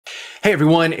Hey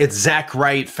everyone, it's Zach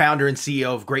Wright, founder and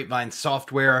CEO of Grapevine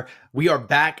Software. We are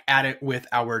back at it with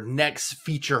our next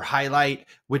feature highlight,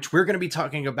 which we're going to be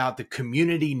talking about the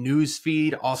Community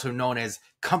Newsfeed, also known as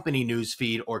Company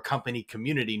Newsfeed or Company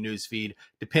Community Newsfeed,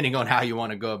 depending on how you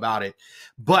want to go about it.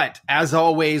 But as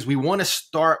always, we want to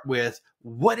start with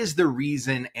what is the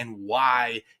reason and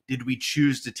why did we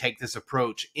choose to take this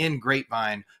approach in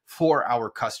Grapevine for our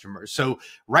customers? So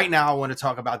right now, I want to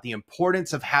talk about the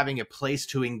importance of having a place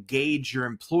to engage your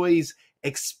employees,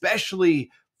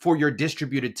 especially for your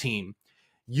distributed team.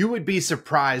 You would be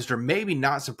surprised, or maybe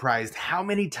not surprised, how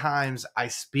many times I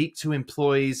speak to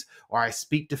employees or I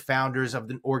speak to founders of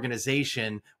an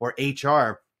organization or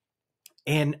HR,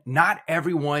 and not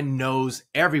everyone knows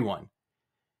everyone.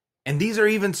 And these are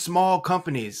even small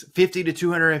companies. 50 to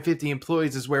 250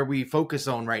 employees is where we focus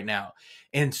on right now.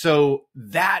 And so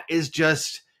that is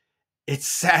just, it's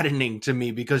saddening to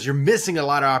me because you're missing a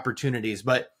lot of opportunities.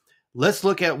 But let's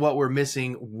look at what we're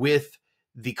missing with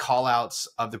the call outs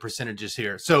of the percentages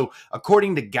here. So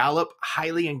according to Gallup,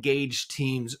 highly engaged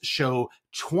teams show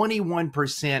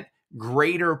 21%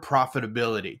 greater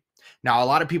profitability. Now, a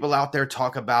lot of people out there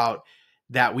talk about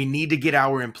that we need to get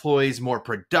our employees more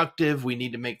productive. We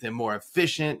need to make them more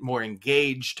efficient, more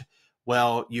engaged.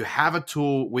 Well, you have a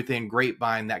tool within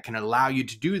Grapevine that can allow you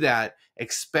to do that,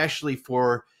 especially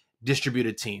for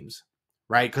distributed teams,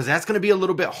 right? Because that's going to be a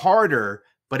little bit harder,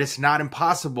 but it's not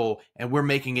impossible. And we're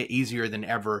making it easier than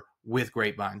ever with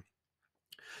Grapevine.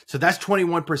 So that's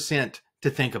 21% to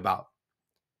think about.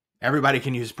 Everybody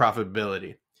can use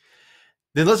profitability.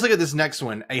 Then let's look at this next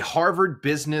one. A Harvard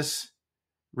Business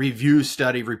Review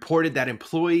study reported that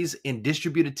employees in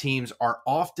distributed teams are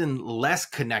often less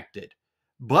connected,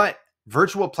 but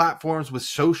virtual platforms with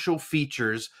social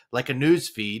features like a news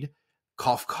feed,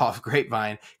 cough, cough,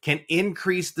 Grapevine, can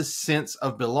increase the sense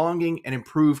of belonging and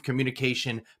improve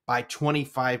communication by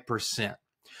 25%.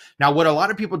 Now, what a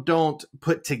lot of people don't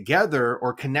put together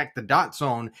or connect the dots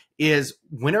on is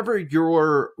whenever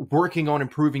you're working on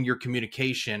improving your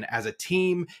communication as a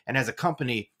team and as a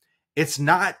company, it's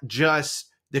not just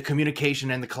the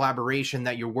communication and the collaboration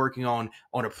that you're working on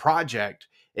a project.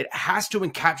 It has to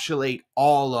encapsulate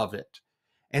all of it.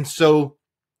 And so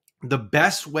the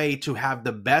best way to have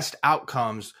the best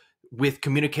outcomes with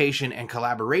communication and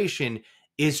collaboration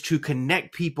is to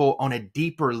connect people on a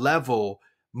deeper level,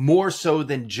 more so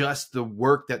than just the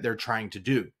work that they're trying to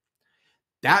do.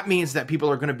 That means that people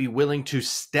are going to be willing to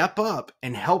step up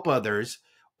and help others,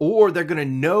 or they're going to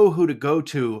know who to go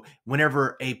to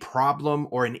whenever a problem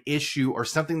or an issue or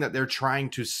something that they're trying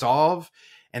to solve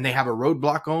and they have a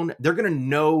roadblock on, they're going to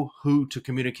know who to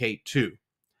communicate to.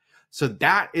 So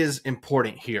that is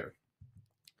important here.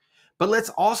 But let's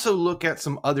also look at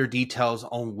some other details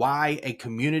on why a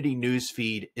community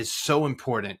newsfeed is so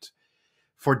important.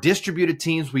 For distributed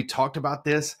teams, we talked about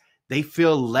this, they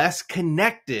feel less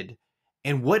connected.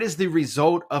 And what is the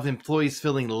result of employees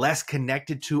feeling less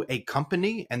connected to a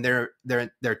company and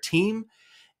their team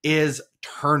is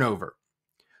turnover.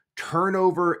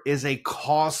 Turnover is a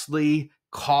costly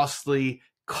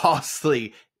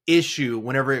issue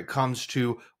whenever it comes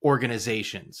to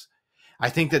organizations.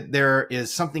 I think that there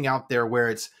is something out there where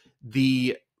it's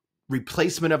the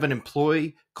replacement of an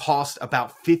employee costs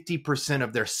about 50%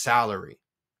 of their salary.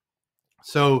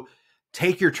 So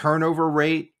take your turnover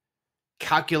rate,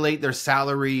 calculate their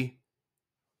salary,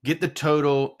 get the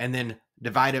total, and then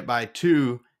divide it by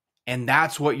 2. And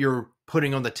that's what you're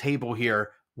putting on the table here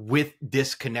with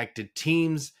disconnected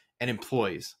teams and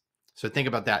employees. So think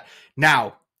about that.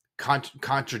 Now,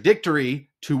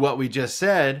 contradictory to what we just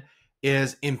said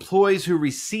is employees who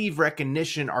receive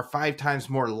recognition are 5 times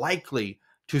more likely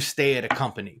to stay at a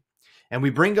company. And we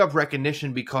bring up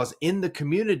recognition because in the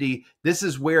community, this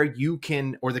is where you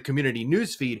can, or the community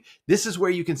newsfeed, this is where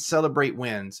you can celebrate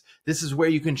wins. This is where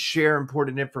you can share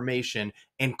important information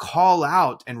and call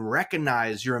out and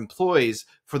recognize your employees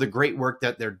for the great work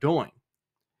that they're doing.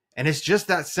 And it's just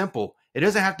that simple. It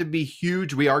doesn't have to be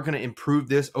huge. We are going to improve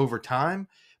this over time,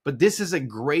 but this is a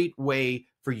great way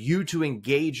for you to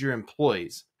engage your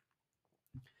employees.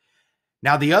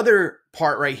 Now, the other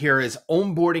part right here is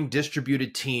onboarding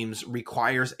distributed teams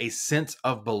requires a sense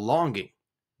of belonging,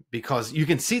 because you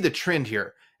can see the trend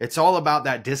here. It's all about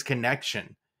that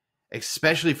disconnection,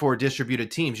 especially for distributed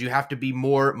teams. You have to be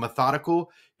more methodical,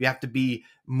 you have to be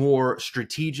more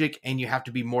strategic, and you have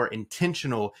to be more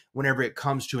intentional whenever it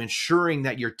comes to ensuring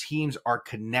that your teams are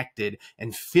connected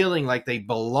and feeling like they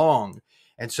belong.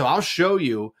 And so I'll show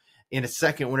you in a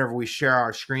second, whenever we share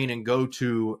our screen and go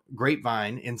to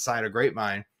Grapevine, inside of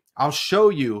Grapevine, I'll show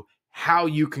you how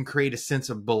you can create a sense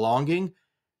of belonging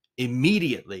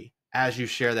immediately as you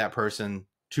share that person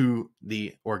to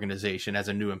the organization as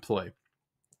a new employee.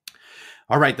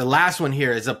 All right, the last one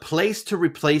here is a place to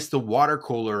replace the water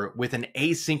cooler with an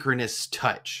asynchronous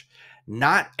touch.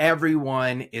 Not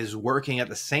everyone is working at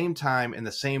the same time in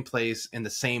the same place in the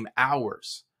same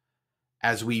hours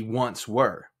as we once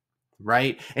were,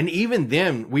 right? And even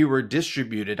then, we were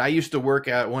distributed. I used to work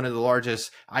at one of the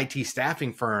largest IT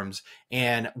staffing firms,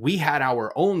 and we had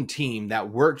our own team that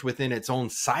worked within its own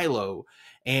silo,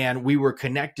 and we were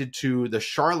connected to the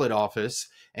Charlotte office.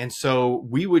 And so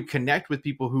we would connect with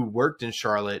people who worked in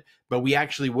Charlotte, but we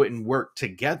actually wouldn't work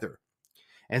together.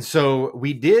 And so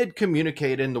we did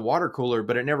communicate in the water cooler,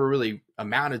 but it never really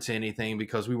amounted to anything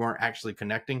because we weren't actually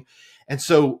connecting. And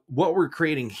so what we're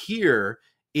creating here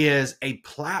is a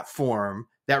platform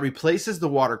that replaces the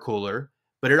water cooler,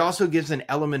 but it also gives an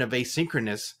element of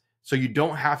asynchronous. So you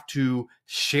don't have to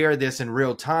share this in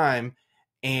real time,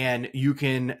 and you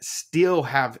can still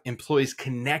have employees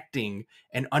connecting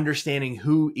and understanding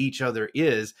who each other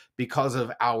is because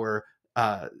of our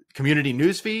community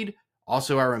newsfeed,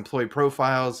 also our employee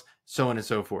profiles, so on and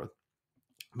so forth.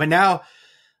 But now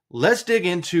let's dig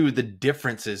into the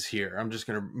differences here. I'm just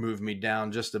going to move me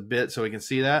down just a bit so we can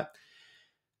see that.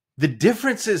 The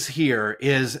differences here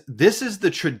is this is the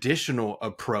traditional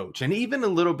approach and even a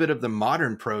little bit of the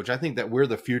modern approach. I think that we're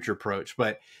the future approach,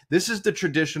 but this is the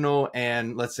traditional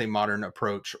and let's say modern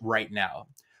approach right now.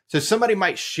 So somebody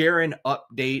might share an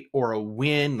update or a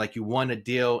win, like you won a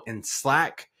deal in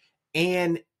Slack,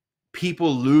 and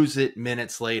people lose it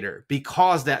minutes later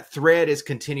because that thread is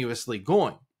continuously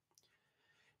going.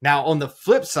 Now, on the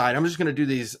flip side, I'm just going to do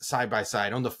these side by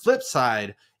side. On the flip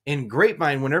side, in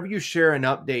Grapevine, whenever you share an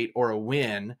update or a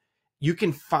win, you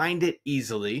can find it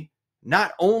easily,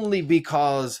 not only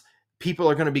because people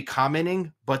are going to be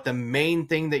commenting, but the main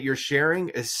thing that you're sharing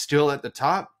is still at the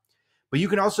top, but you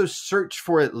can also search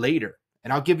for it later.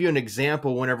 And I'll give you an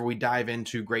example whenever we dive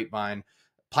into Grapevine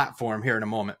platform here in a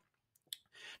moment.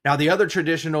 Now, the other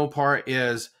traditional part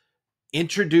is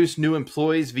introduce new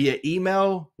employees via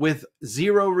email with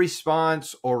zero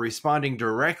response or responding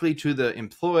directly to the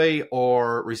employee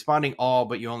or responding all,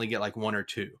 but you only get like one or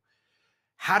two.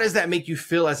 How does that make you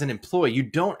feel as an employee? You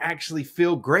don't actually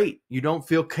feel great. You don't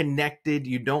feel connected.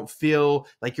 You don't feel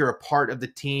like you're a part of the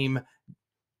team.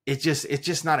 It's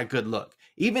just not a good look.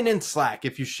 Even in Slack,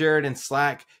 if you share it in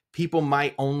Slack, people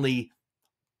might only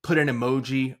put an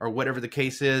emoji or whatever the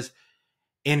case is.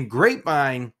 In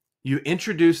Grapevine, you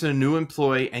introduce a new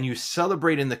employee and you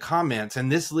celebrate in the comments.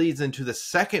 And this leads into the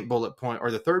second bullet point,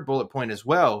 or the third bullet point as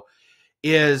well,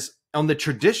 is on the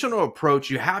traditional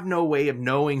approach, you have no way of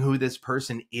knowing who this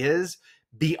person is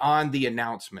beyond the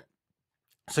announcement.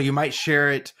 So you might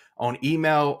share it on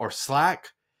email or Slack,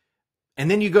 and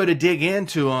then you go to dig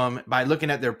into them by looking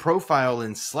at their profile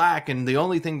in Slack. And the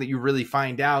only thing that you really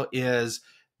find out is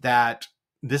that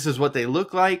this is what they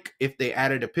look like. If they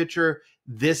added a picture,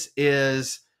 this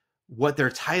is what their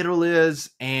title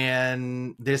is,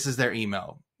 and this is their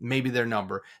email, maybe their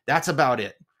number. That's about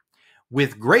it.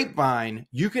 With Grapevine,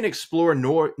 you can explore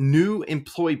new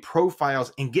employee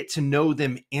profiles and get to know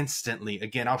them instantly.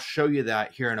 Again, I'll show you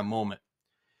that here in a moment.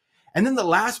 And then the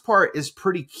last part is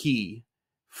pretty key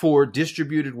for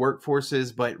distributed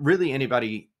workforces, but really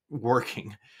anybody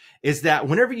working, is that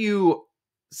whenever you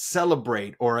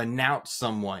celebrate or announce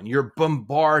someone, you're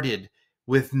bombarded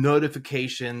with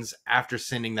notifications after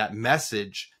sending that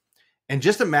message. And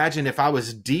just imagine if I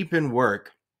was deep in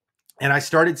work and I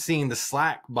started seeing the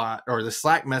Slack bot or the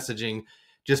Slack messaging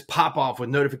just pop off with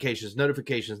notifications.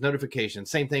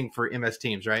 Same thing for MS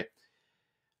Teams, right?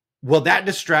 Well, that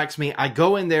distracts me. I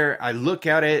go in there, I look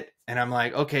at it, and I'm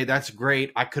like, okay, that's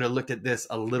great. I could have looked at this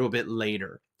a little bit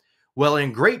later. Well,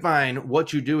 in Grapevine,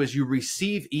 what you do is you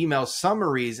receive email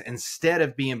summaries instead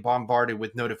of being bombarded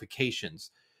with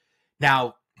notifications.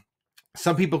 Now,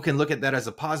 some people can look at that as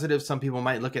a positive. Some people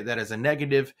might look at that as a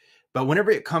negative. But whenever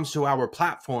it comes to our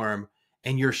platform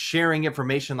and you're sharing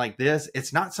information like this,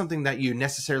 it's not something that you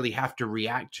necessarily have to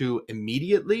react to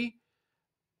immediately,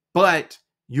 but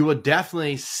you will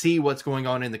definitely see what's going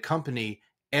on in the company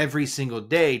every single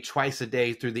day, twice a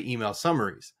day through the email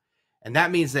summaries. And that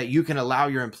means that you can allow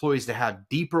your employees to have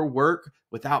deeper work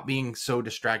without being so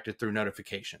distracted through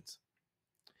notifications.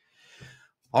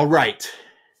 All right.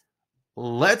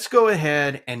 Let's go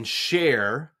ahead and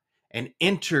share and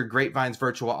enter Grapevine's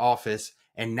virtual office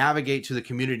and navigate to the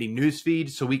community newsfeed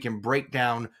so we can break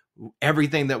down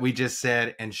everything that we just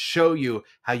said and show you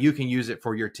how you can use it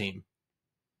for your team.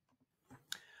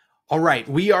 All right,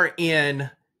 we are in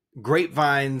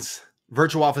Grapevine's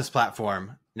virtual office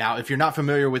platform. Now, if you're not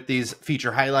familiar with these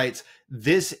feature highlights,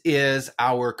 this is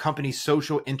our company's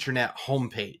social intranet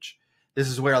homepage. This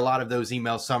is where a lot of those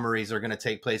email summaries are going to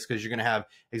take place, because you're going to have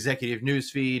executive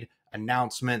newsfeed,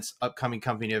 announcements, upcoming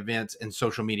company events, and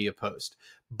social media posts.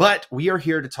 But we are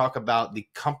here to talk about the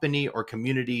company or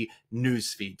community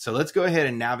newsfeed. So let's go ahead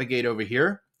and navigate over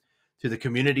here to the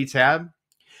community tab.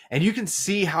 And you can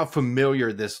see how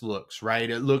familiar this looks, right?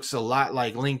 It looks a lot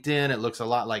like LinkedIn. It looks a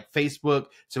lot like Facebook.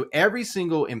 So every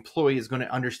single employee is going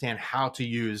to understand how to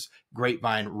use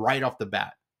Grapevine right off the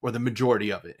bat, or the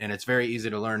majority of it. And it's very easy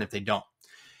to learn if they don't.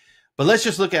 But let's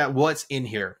just look at what's in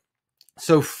here.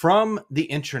 So from the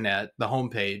intranet, the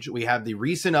homepage, we have the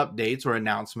recent updates or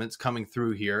announcements coming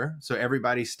through here, so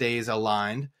everybody stays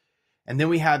aligned. And then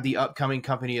we have the upcoming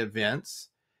company events.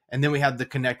 And then we have the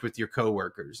connect with your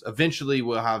coworkers. Eventually,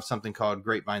 we'll have something called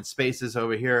Grapevine Spaces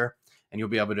over here, and you'll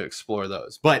be able to explore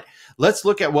those. But let's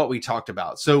look at what we talked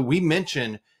about. So we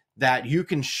mentioned that you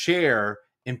can share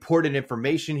important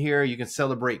information here. You can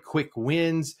celebrate quick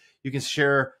wins. You can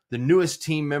share the newest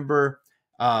team member.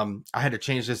 I had to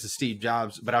change this to Steve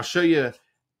Jobs, but I'll show you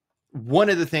one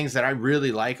of the things that I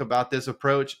really like about this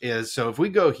approach is, so if we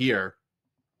go here,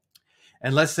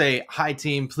 and let's say, hi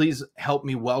team, please help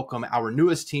me welcome our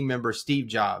newest team member, Steve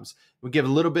Jobs. We give a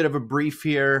little bit of a brief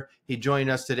here. He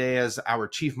joined us today as our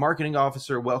Chief Marketing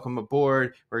Officer. Welcome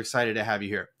aboard. We're excited to have you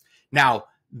here. Now,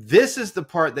 this is the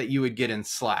part that you would get in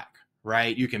Slack,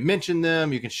 right? You can mention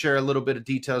them. You can share a little bit of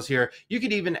details here. You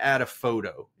could even add a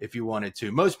photo if you wanted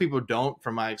to. Most people don't,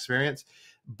 from my experience.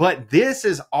 But this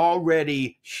is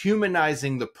already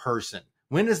humanizing the person.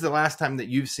 When is the last time that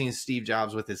you've seen Steve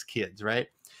Jobs with his kids, right?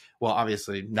 Well,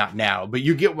 obviously not now, but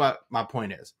you get what my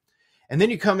point is. And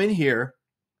then you come in here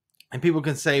and people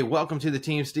can say, welcome to the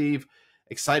team, Steve.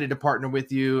 Excited to partner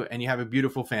with you, and you have a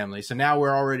beautiful family. So now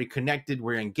we're already connected,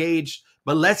 we're engaged,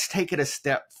 but let's take it a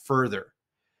step further.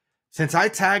 Since I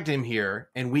tagged him here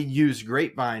and we use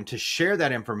Grapevine to share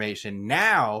that information,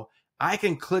 now I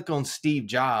can click on Steve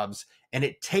Jobs and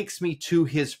it takes me to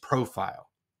his profile,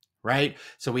 right?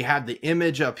 So we have the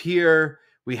image up here.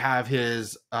 We have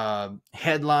his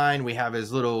headline. We have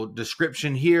his little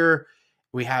description here.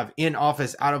 We have in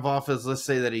office, out of office. Let's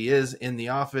say that he is in the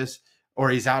office, or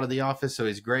he's out of the office, so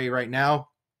he's gray right now.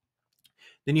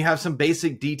 Then you have some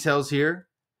basic details here.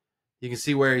 You can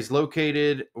see where he's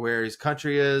located, where his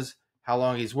country is, how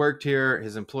long he's worked here,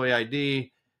 his employee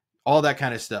ID, all that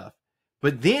kind of stuff.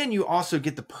 But then you also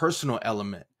get the personal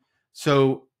element.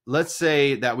 So let's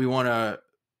say that we want to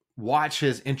watch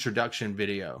his introduction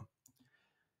video.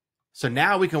 So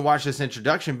now we can watch this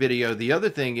introduction video. The other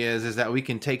thing is that we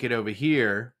can take it over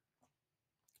here.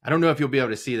 I don't know if you'll be able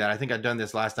to see that. I think I've done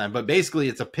this last time, but basically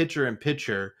it's a picture in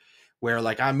picture where,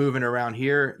 like, I'm moving around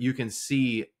here. You can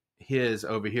see his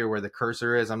over here where the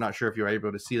cursor is. I'm not sure if you're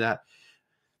able to see that.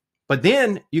 But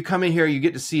then you come in here, you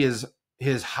get to see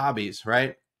his hobbies,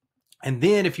 right? And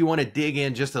then if you want to dig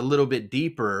in just a little bit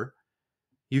deeper,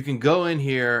 you can go in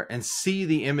here and see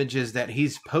the images that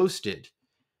he's posted.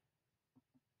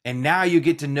 And now you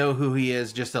get to know who he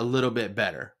is just a little bit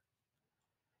better.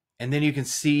 And then you can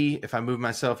see, if I move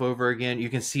myself over again, you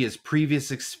can see his previous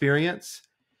experience.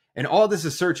 And all this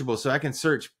is searchable. So I can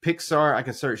search Pixar, I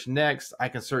can search Next, I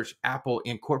can search Apple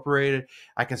Incorporated,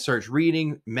 I can search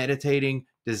reading, meditating,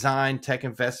 design, tech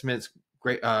investments,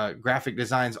 graphic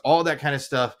designs, all that kind of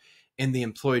stuff in the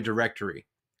employee directory.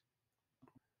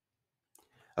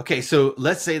 Okay, so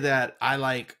let's say that I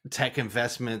like tech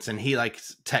investments and he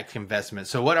likes tech investments.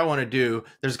 So what I want to do,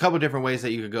 there's a couple of different ways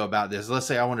that you could go about this. Let's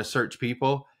say I want to search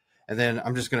people, and then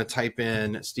I'm just going to type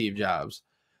in Steve Jobs.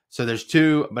 So there's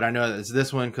two, but I know that it's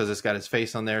this one because it's got his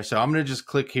face on there. So I'm going to just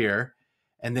click here,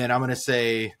 and then I'm going to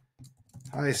say,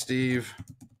 hi, Steve,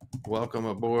 welcome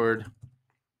aboard.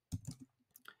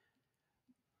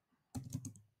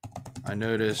 I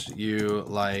noticed you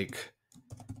like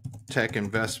tech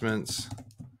investments.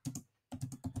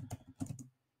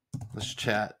 Let's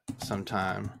chat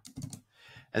sometime.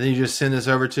 And then you just send this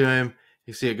over to him.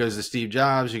 You see it goes to Steve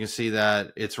Jobs. You can see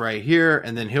that it's right here,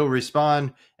 and then he'll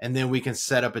respond, and then we can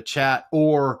set up a chat,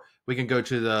 or we can go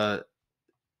to the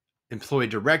employee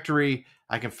directory.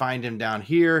 I can find him down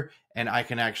here, and I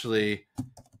can actually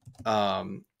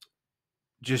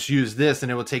just use this,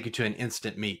 and it will take you to an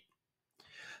instant meet.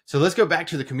 So let's go back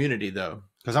to the community though,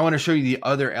 because I want to show you the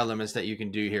other elements that you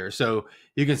can do here. So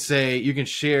you can say, you can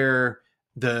share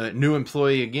the new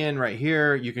employee again right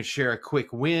here. You can share a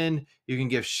quick win. You can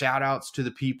give shout outs to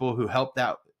the people who helped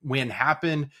that win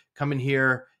happen. Come in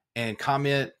here and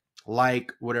comment,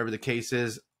 like, whatever the case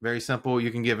is. Very simple.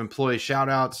 You can give employee shout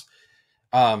outs.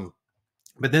 But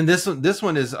then this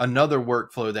one is another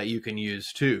workflow that you can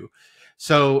use too.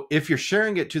 So if you're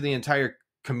sharing it to the entire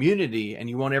community and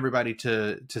you want everybody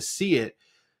to see it,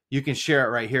 you can share it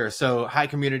right here. So, hi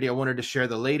community, I wanted to share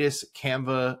the latest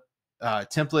Canva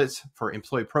templates for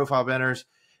employee profile banners.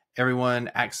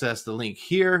 Everyone access the link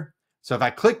here. So if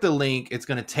I click the link, it's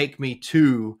going to take me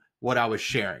to what I was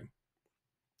sharing.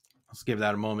 Let's give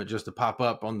that a moment just to pop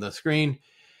up on the screen.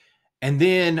 And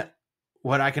then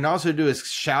what I can also do is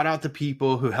shout out the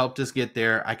people who helped us get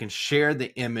there. I can share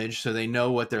the image so they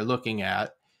know what they're looking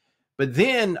at. But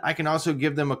then I can also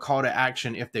give them a call to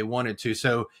action if they wanted to.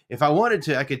 So if I wanted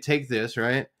to, I could take this,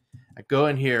 right? I go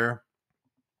in here,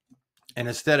 and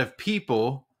instead of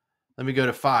people, let me go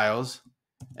to files,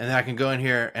 and then I can go in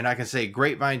here and I can say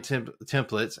Grapevine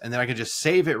templates, and then I can just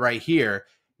save it right here.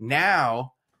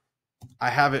 Now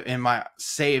I have it in my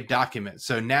saved document.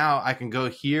 So now I can go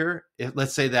here.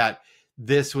 Let's say that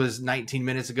this was 19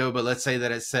 minutes ago, but let's say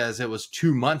that it says it was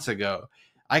 2 months ago.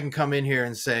 I can come in here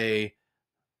and say,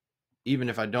 even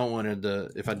if I don't want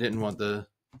if I didn't want the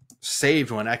saved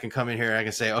one, I can come in here and I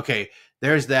can say, okay,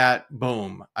 there's that,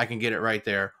 boom, I can get it right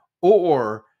there.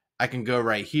 Or I can go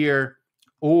right here.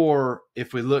 Or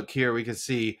if we look here, we can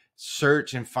see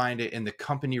search and find it in the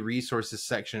company resources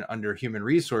section under human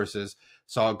resources.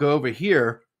 So I'll go over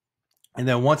here. And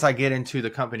then once I get into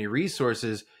the company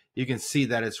resources, you can see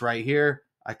that it's right here.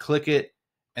 I click it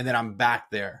and then I'm back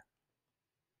there.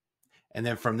 And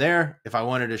then from there, if I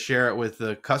wanted to share it with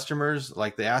the customers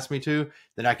like they asked me to,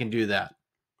 then I can do that,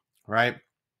 right?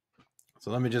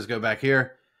 So let me just go back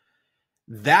here.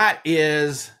 That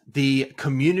is the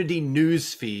community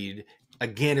news feed.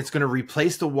 Again, it's going to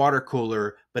replace the water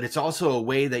cooler, but it's also a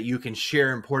way that you can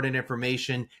share important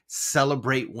information,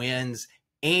 celebrate wins,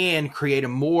 and create a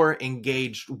more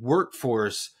engaged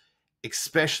workforce,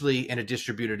 especially in a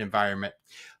distributed environment.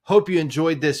 Hope you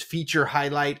enjoyed this feature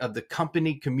highlight of the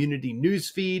company community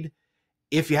newsfeed.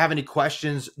 If you have any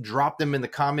questions, drop them in the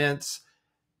comments,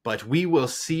 but we will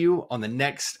see you on the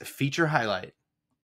next feature highlight.